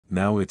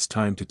now it's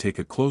time to take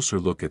a closer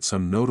look at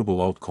some notable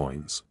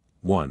altcoins.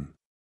 1.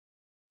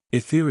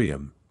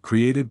 Ethereum,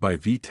 created by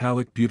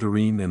Vitalik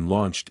Buterin and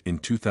launched in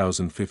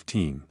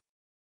 2015,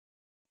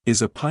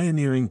 is a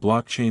pioneering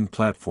blockchain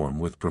platform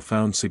with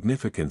profound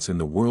significance in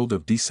the world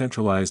of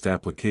decentralized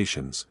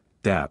applications,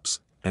 dApps,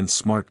 and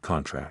smart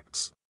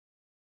contracts.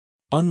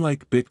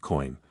 Unlike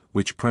Bitcoin,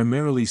 which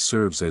primarily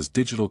serves as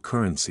digital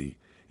currency,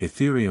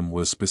 Ethereum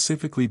was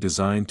specifically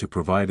designed to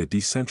provide a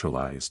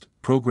decentralized,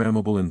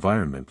 programmable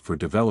environment for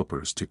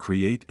developers to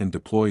create and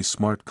deploy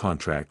smart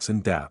contracts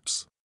and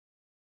dApps.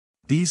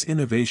 These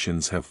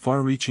innovations have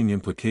far-reaching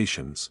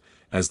implications,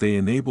 as they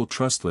enable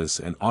trustless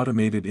and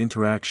automated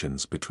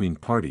interactions between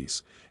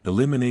parties,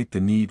 eliminate the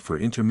need for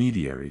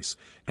intermediaries,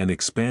 and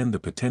expand the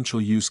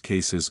potential use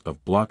cases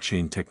of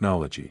blockchain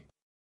technology.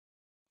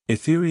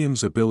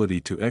 Ethereum's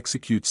ability to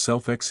execute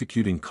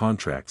self-executing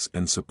contracts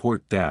and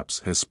support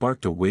dApps has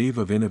sparked a wave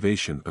of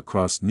innovation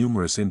across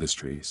numerous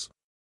industries,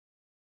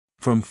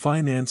 from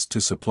finance to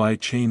supply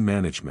chain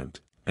management,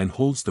 and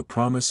holds the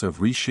promise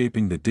of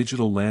reshaping the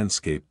digital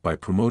landscape by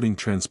promoting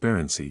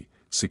transparency,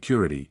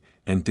 security,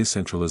 and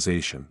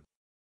decentralization.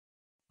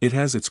 It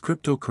has its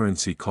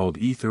cryptocurrency called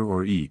Ether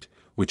or ETH,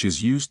 which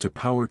is used to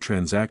power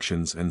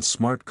transactions and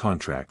smart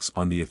contracts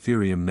on the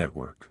Ethereum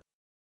network.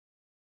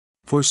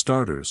 For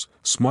starters,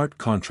 smart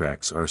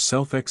contracts are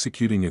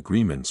self-executing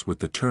agreements with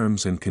the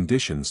terms and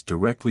conditions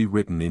directly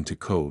written into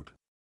code.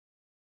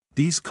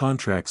 These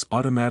contracts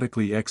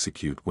automatically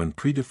execute when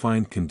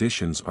predefined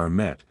conditions are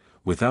met,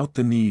 without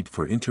the need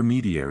for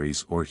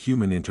intermediaries or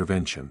human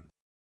intervention.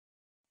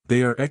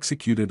 They are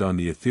executed on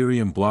the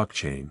Ethereum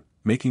blockchain,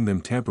 making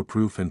them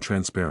tamper-proof and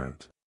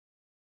transparent.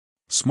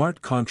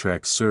 Smart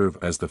contracts serve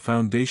as the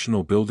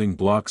foundational building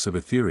blocks of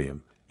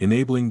Ethereum,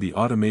 enabling the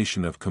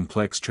automation of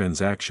complex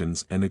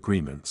transactions and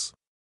agreements.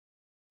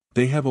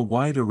 They have a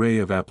wide array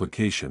of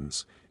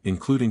applications,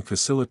 including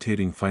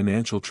facilitating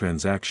financial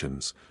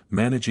transactions,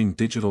 managing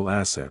digital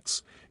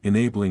assets,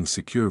 enabling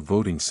secure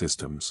voting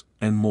systems,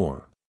 and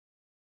more.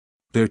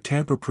 Their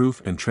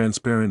tamper-proof and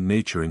transparent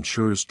nature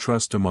ensures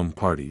trust among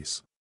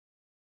parties,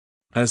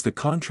 as the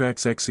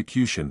contract's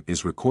execution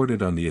is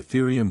recorded on the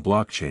Ethereum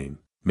blockchain,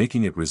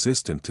 making it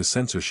resistant to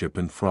censorship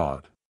and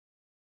fraud.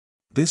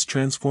 This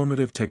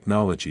transformative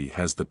technology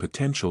has the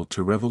potential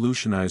to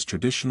revolutionize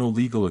traditional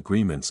legal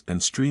agreements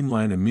and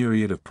streamline a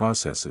myriad of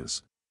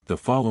processes. The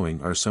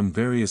following are some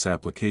various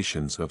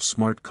applications of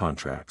smart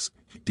contracts.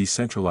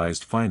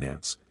 Decentralized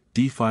finance.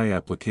 DeFi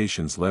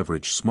applications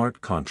leverage smart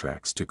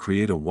contracts to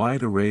create a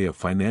wide array of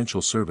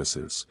financial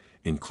services,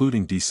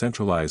 including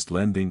decentralized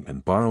lending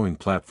and borrowing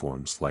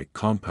platforms like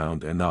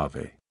Compound and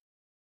Aave.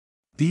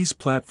 These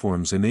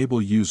platforms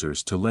enable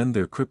users to lend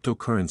their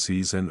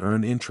cryptocurrencies and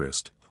earn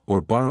interest, or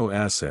borrow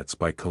assets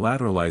by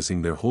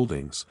collateralizing their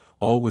holdings,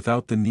 all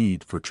without the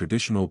need for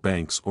traditional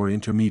banks or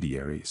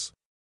intermediaries.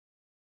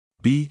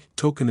 B.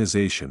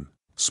 Tokenization.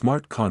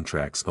 Smart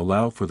contracts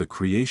allow for the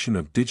creation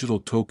of digital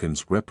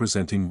tokens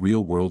representing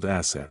real-world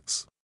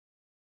assets.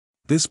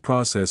 This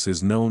process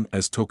is known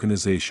as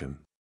tokenization.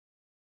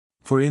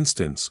 For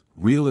instance,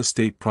 real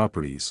estate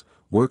properties,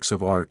 works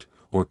of art,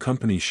 or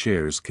company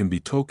shares can be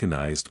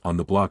tokenized on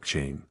the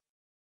blockchain.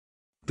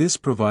 This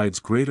provides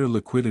greater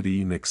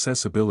liquidity and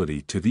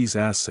accessibility to these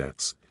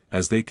assets,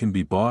 as they can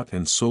be bought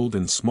and sold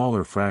in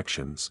smaller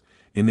fractions,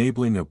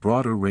 enabling a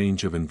broader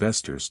range of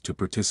investors to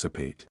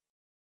participate.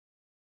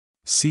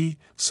 C.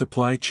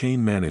 Supply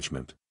chain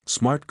management.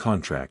 Smart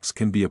contracts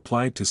can be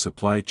applied to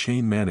supply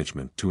chain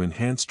management to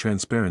enhance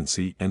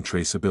transparency and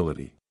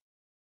traceability.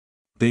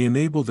 They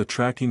enable the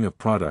tracking of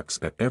products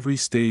at every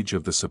stage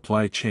of the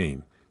supply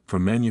chain,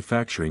 from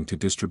manufacturing to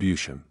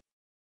distribution.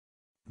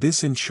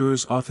 This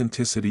ensures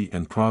authenticity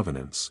and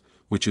provenance,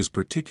 which is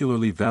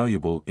particularly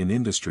valuable in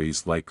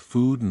industries like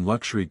food and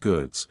luxury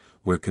goods,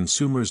 where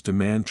consumers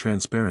demand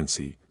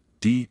transparency.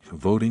 D.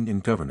 Voting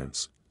and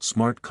governance.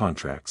 Smart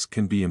contracts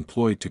can be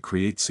employed to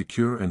create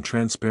secure and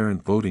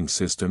transparent voting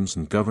systems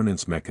and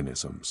governance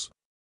mechanisms.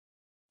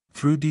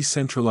 Through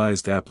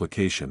decentralized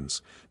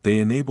applications, they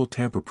enable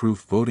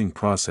tamper-proof voting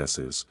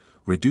processes,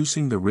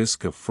 reducing the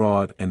risk of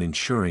fraud and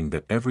ensuring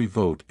that every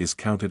vote is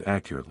counted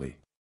accurately.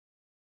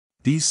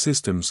 These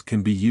systems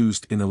can be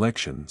used in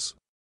elections,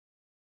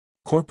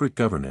 corporate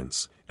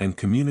governance, and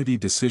community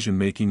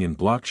decision-making in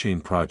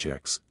blockchain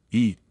projects.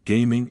 E.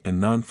 Gaming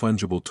and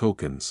non-fungible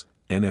tokens,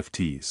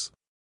 NFTs.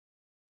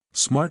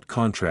 Smart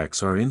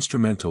contracts are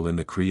instrumental in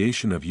the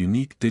creation of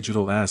unique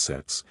digital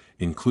assets,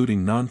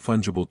 including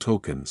non-fungible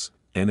tokens,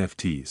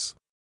 NFTs.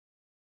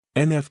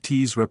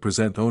 NFTs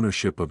represent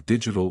ownership of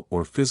digital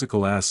or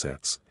physical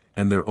assets,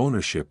 and their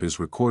ownership is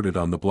recorded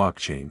on the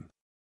blockchain.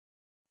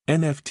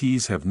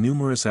 NFTs have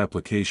numerous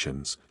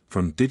applications,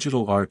 from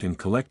digital art and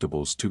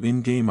collectibles to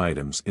in-game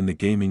items in the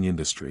gaming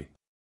industry.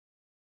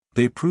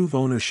 They prove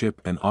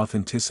ownership and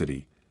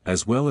authenticity,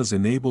 as well as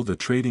enable the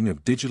trading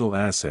of digital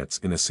assets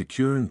in a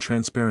secure and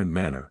transparent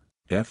manner.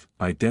 F.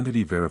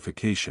 Identity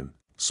verification.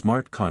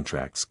 Smart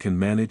contracts can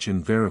manage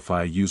and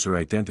verify user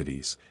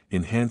identities,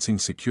 enhancing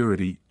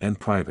security and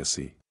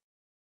privacy.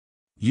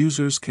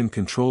 Users can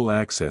control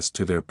access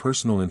to their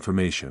personal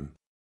information,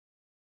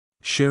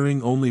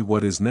 sharing only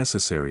what is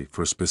necessary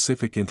for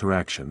specific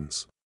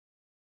interactions.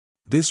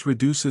 This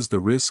reduces the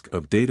risk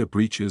of data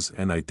breaches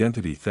and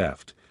identity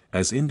theft,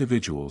 as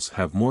individuals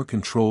have more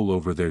control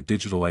over their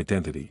digital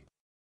identity.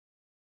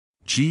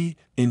 G.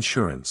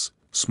 Insurance.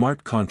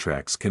 Smart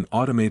contracts can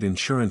automate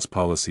insurance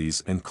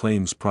policies and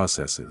claims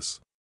processes.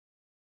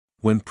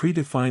 When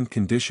predefined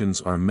conditions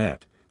are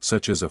met,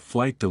 such as a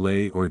flight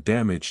delay or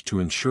damage to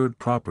insured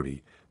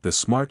property, the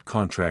smart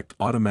contract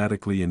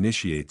automatically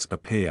initiates a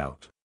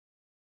payout.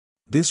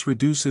 This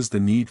reduces the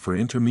need for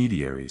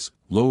intermediaries,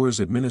 lowers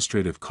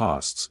administrative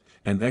costs,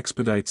 and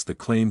expedites the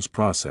claims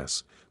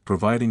process,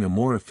 providing a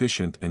more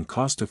efficient and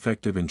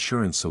cost-effective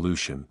insurance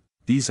solution.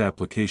 These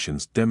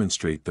applications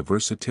demonstrate the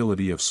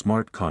versatility of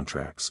smart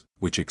contracts,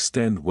 which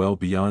extend well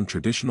beyond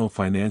traditional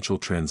financial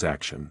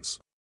transactions.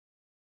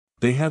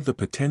 They have the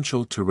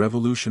potential to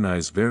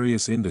revolutionize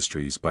various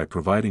industries by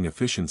providing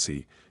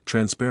efficiency,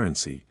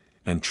 transparency,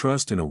 and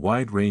trust in a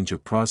wide range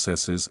of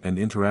processes and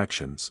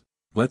interactions.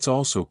 Let's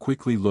also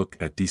quickly look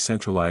at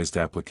decentralized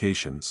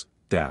applications,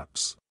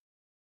 dApps.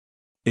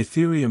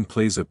 Ethereum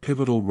plays a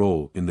pivotal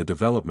role in the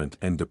development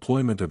and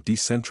deployment of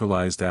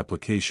decentralized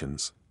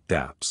applications,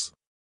 dApps.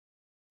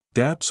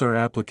 dApps are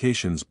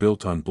applications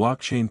built on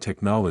blockchain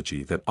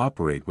technology that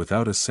operate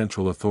without a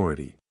central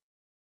authority.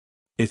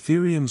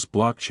 Ethereum's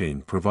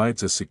blockchain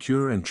provides a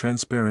secure and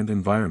transparent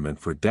environment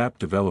for dApp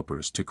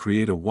developers to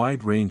create a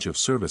wide range of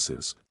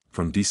services,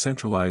 from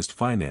decentralized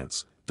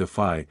finance,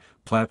 DeFi,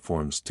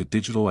 platforms to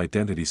digital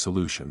identity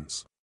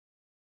solutions.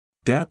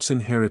 dApps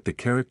inherit the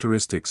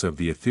characteristics of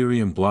the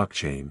Ethereum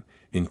blockchain,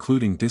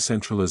 including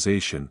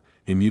decentralization,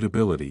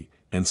 immutability,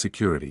 and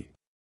security.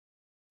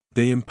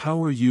 They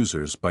empower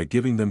users by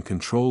giving them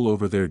control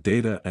over their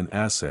data and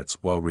assets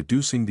while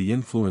reducing the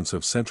influence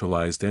of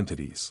centralized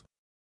entities.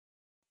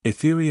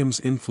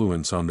 Ethereum's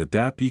influence on the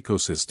dApp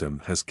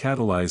ecosystem has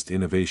catalyzed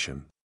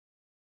innovation,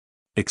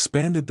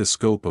 expanded the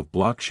scope of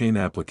blockchain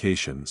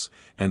applications,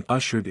 and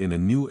ushered in a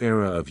new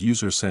era of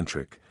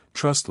user-centric,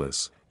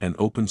 trustless, and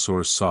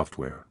open-source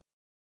software.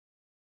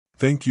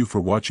 Thank you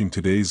for watching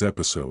today's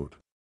episode.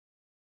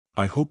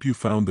 I hope you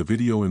found the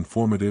video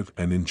informative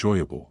and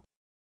enjoyable.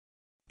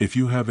 If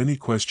you have any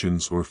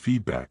questions or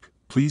feedback,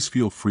 please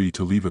feel free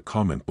to leave a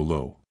comment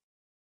below.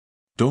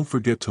 Don't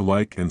forget to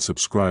like and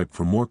subscribe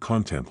for more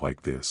content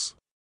like this.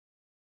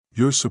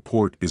 Your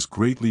support is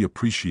greatly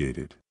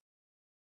appreciated.